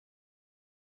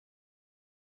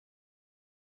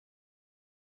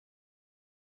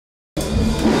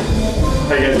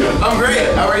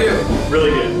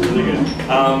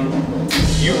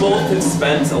You both have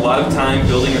spent a lot of time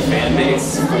building a fan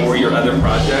base for your other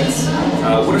projects.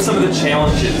 What are some of the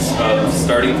challenges of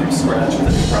starting from scratch with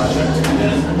a new project?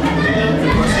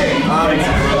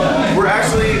 We're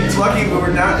actually, it's lucky, but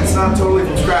it's not totally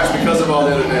from scratch because of all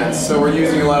the other bands. So we're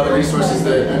using a lot of the resources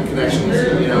and connections,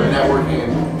 networking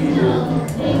and people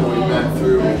that we've met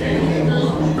through,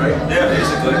 right? Yeah,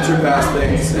 basically. Through past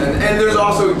things. And there's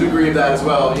also a degree of that as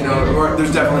well.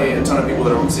 There's definitely a ton of people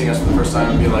that are seeing us for the first time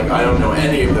and being like, I don't know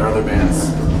any of their other bands.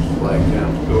 Like,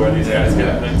 who are these guys?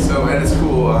 Yeah. So, and it's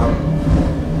cool.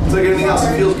 It's like anything else,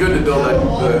 it feels good to build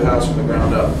the house from the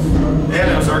ground up.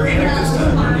 And it was organic this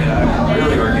time. Yeah,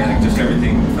 really organic. Just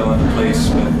everything fell into place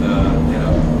with,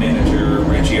 manager,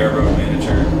 Richie, our road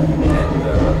manager,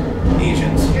 and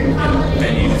Asians,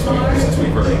 venues, since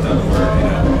we've already done the work,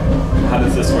 How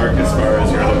does this work as far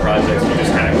as your other projects? You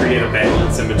just kind of create a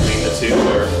balance in between the two,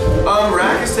 or?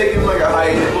 Rack is taking like a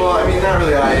hiatus. Well, I mean, not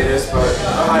really a hiatus, but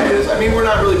a hiatus. I mean, we're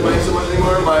not really playing so much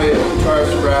anymore. My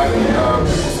guitarist Rack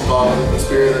is involved in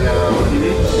Conspirator now,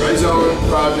 his own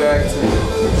project.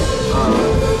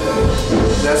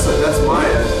 That's my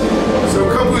end. So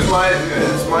Kung Fu's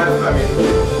it's my. I mean,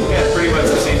 yeah, pretty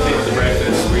much the same thing with the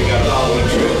breakfast. We got a Halloween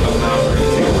show coming out. We're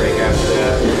gonna take a break after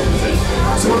that.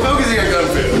 So we're focusing on Kung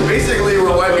Fu. Basically,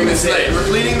 we're wiping the slate. We're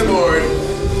cleaning the board.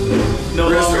 No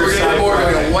we're longer getting the board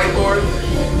like a whiteboard.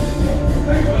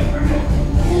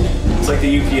 It's like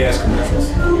the UPS commercials.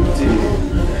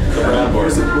 The brown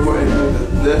board.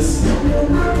 This.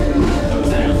 That was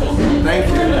beautiful. Thank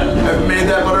you. I've made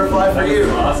that butterfly for you.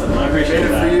 Awesome. I appreciate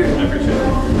that. For you. I appreciate it.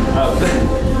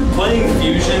 Playing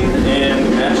fusion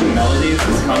and matching melodies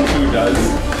as Kung Fu does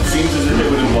seems as if it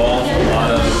would involve a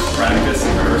lot of practice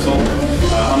and rehearsal.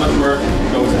 How much work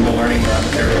goes into learning that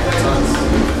material? Tons.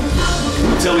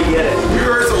 Until we get it. We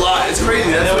rehearse a lot. It's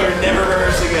crazy. And then we're never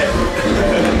rehearsing it.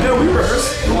 No, we rehearse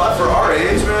a lot for our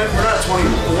age, man. We're not 24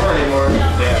 anymore.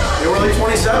 Yeah. We're like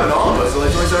 27, all of us.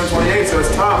 We're like 27, 28, so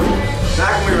it's tough.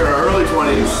 Back when we were in our early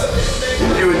 20s,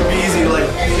 it would be easy to like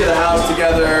get a house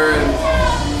together and,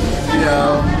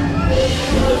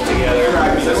 Live together.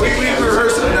 practice. We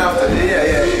rehearse enough to,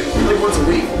 like once a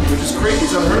week, which is crazy.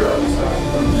 It's unheard of.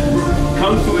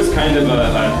 Kung Fu is kind of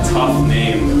a tough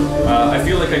name. I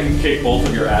feel like I can kick both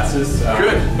of your asses.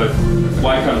 Good. But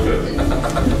why Kung Fu?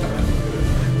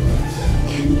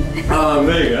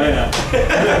 There you go, yeah.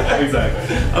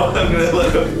 Exactly. I'm gonna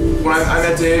let him. When I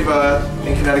met Dave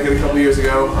in Connecticut a couple years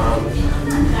ago,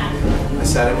 I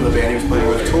sat in with a band he was playing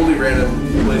with, totally random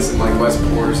place in like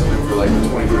Westport or something for like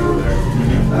 20 people there.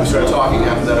 We started talking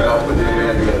after that about putting a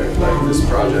band together, like this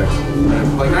project.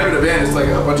 And, like not even a band, it's like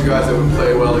a bunch of guys that would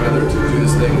play well together to do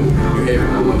this thing in New Haven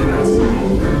on Monday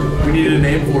nights. We needed a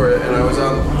name for it, and I was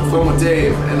on the phone with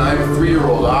Dave, and I have a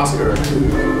 3-year-old Oscar.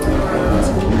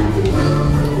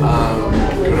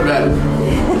 Go to bed.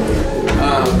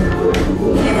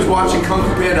 He was watching Kung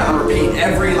Fu Panda on repeat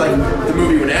every, the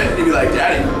movie would end, and he'd be like,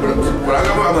 Daddy, what I'm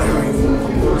like,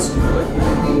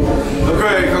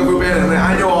 okay, Kung Fu Panda, and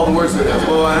I know all the words to it as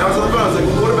well, and I was on the phone, I was like,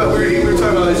 well, what about, we were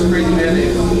talking about this crazy band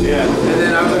name. Yeah. And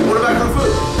then I was like, what about Kung Fu?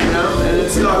 And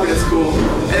it's stuck, and it's cool.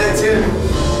 And then Tim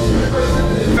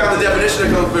found the definition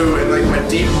of Kung Fu and went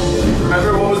deep.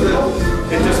 Remember, what was it?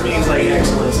 It just means like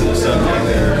excellence in a subject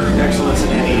or excellence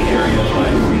in any area of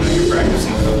life. You're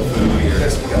practicing Kung Fu,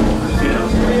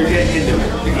 you're getting into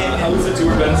it. How has the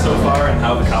tour been so far, and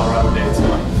how have the Colorado dates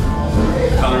gone?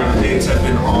 Colorado dates have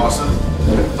been awesome.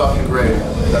 Been fucking great.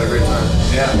 Had a great time.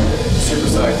 Yeah. Super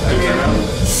psyched.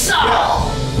 So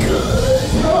good.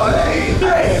 Oh, hey.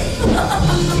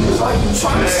 He was like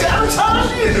trying to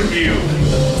sabotage the interview.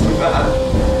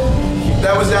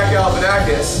 That was Zach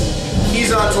Galifianakis.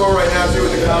 He's on tour right now too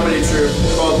with a comedy troupe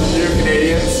called The New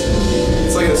Canadians.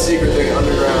 It's like a secret thing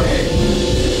underground.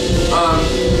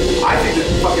 I think the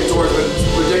fucking tour's been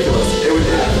ridiculous.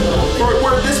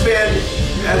 This band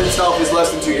at itself is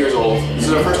less than 2 years old. This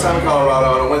is our first time in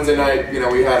Colorado on a Wednesday night.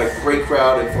 We had a great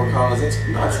crowd in Fort Collins. It's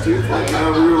nuts, dude. We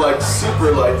were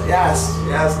super yes.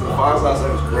 And the Fox last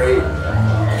night was great.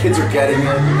 Kids are getting it.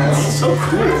 And that's so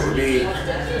cool to be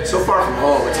so far from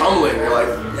home. It's humbling. You're like,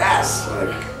 yes.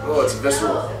 Oh, it's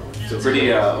visceral. It's a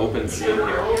pretty open scene here.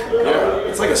 Yeah,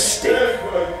 it's like a steak.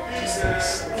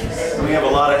 We have a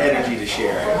lot of energy to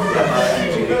share. A lot of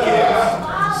energy to give.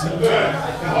 We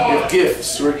have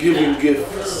gifts. We're giving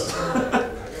gifts.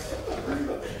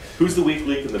 Who's the weak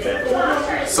link in the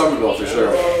band? Somerville for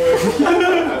sure.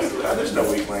 There's no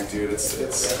weak link, dude.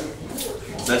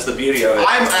 That's the beauty of it.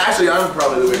 I'm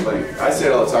probably the weak link. I say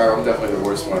it all the time. I'm definitely the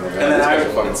worst one of them. And then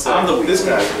I'm the weak. This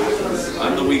guy's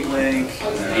I'm the weak link,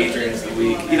 and Adrian's the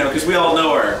weak. Because we all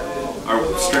know our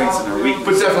our strengths and our weaknesses.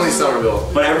 But definitely Somerville.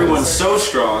 But everyone's so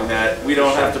strong that we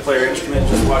don't have to play our instrument,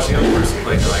 just watch the other person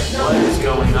play. They're like, what is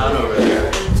going on over there?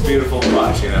 It's beautiful to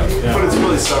watch, you know? Yeah. But it's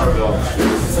really Somerville.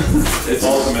 It's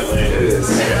ultimately It is.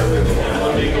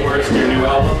 Being the worst, your new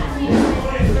album.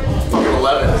 Fucking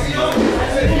 11.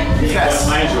 Yes.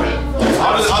 I enjoyed it.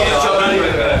 I'm not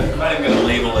I'm not even gonna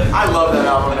label it. I love that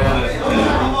album,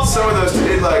 man. Some of those,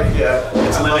 it's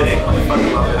It's limiting. I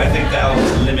fucking love it. I think the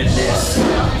album's limitless.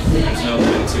 There's no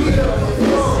limit to it.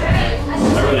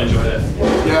 I really enjoyed it.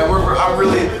 Yeah, I'm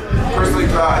really personally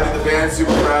proud. I think the band's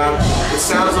super proud. It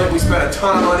sounds like we spent a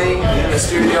ton of money in the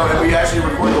studio, and we actually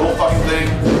recorded the whole fucking thing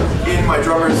in my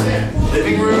drummer's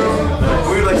living room.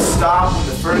 We would like stop when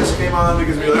the furnace came on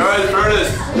because we were like, all right, the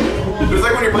furnace. It was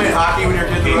like when you're playing hockey when you're a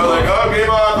kid in the road, like, oh, game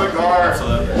on the car.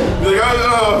 You're like,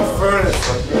 oh, furnace.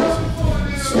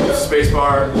 Like, space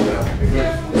bar. You know.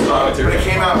 But it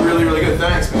came out really, really good.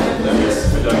 Thanks, man.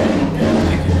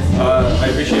 I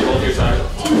appreciate both your time.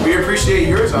 We appreciate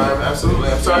your time, absolutely.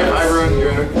 I'm sorry if I ruined your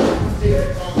interview.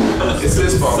 It's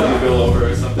this fault. Send the bill over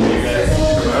or something, you guys.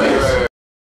 Right.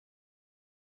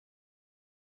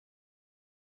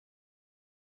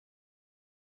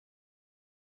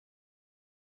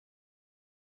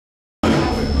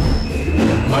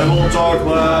 I won't talk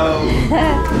loud.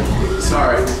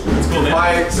 Sorry. It's cool, man.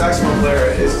 My saxophone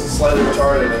player is slightly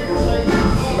retarded.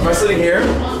 Am I sitting here?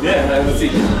 Yeah, I have a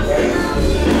seat.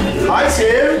 Hi,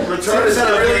 Tim. Retarded is that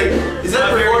really? Is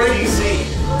that recorded?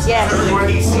 Yes.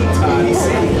 Recorded? Is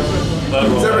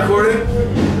that recorded?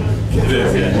 It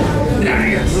is, yeah.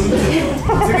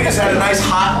 Tim just had a nice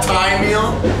hot Thai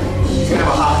meal. He's gonna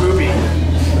have a hot poopy.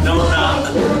 No, I'm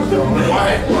not.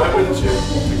 Why? Why wouldn't you?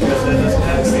 Because that doesn't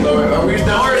have to. Are we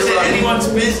Nor is it anyone's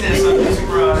business on Music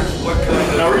Brothers. What kind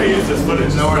of... Now we're gonna use this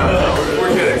footage. No, we're not.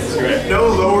 We're kidding. It's great. No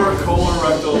lower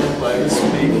colorectal like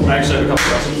speak. I actually have a couple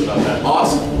questions about that.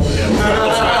 Awesome. Yeah,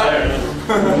 that's right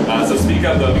there. So speak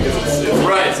up though, because it's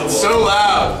Right. noticeable. So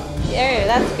loud. There,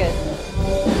 that's good.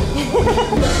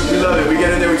 We love it. We get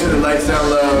in there, we turn the lights down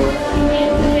low.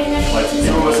 Lights and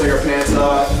Some of us take our pants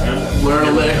off, learn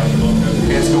a lick.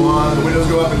 Pants go on, the windows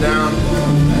go up and down.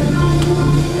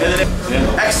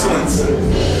 Excellence.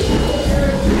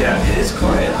 Yeah, it is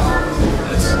quiet.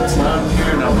 It's not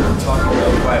here now. We're talking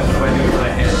about quiet. What do I do with my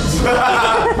hands? I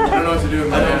don't know what to do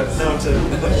with my hands.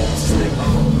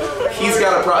 He's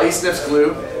got a problem. He sniffs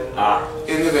glue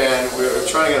in the van. We're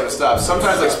trying to get him to stop.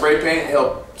 Sometimes, like spray paint,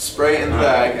 he'll spray it in the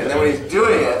bag, and then when he's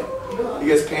doing it, he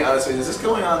gets paint on his face. Is this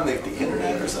going on like the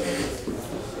internet or something?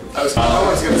 No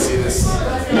one's gonna see this.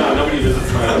 No, nobody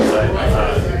visits my website.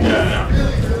 Yeah,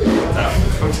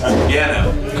 Yeah,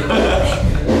 no.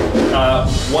 no.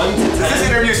 1 to 10. Does this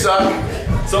interview suck?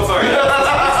 So far, yeah.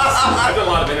 I've done a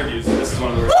lot of interviews. This is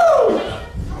one of the worst.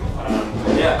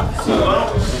 Yeah. So,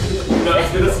 no,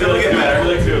 it's gonna get better. I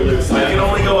really feel loose. I can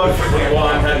only go up from here. Well,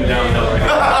 I'm heading downhill right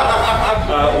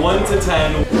now. 1 to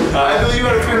 10. I believe you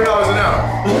had $300 an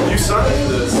hour. You suck at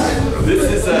this. This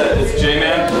is it's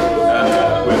J-Man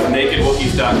with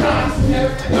NakedWookies.com.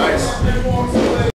 Nice.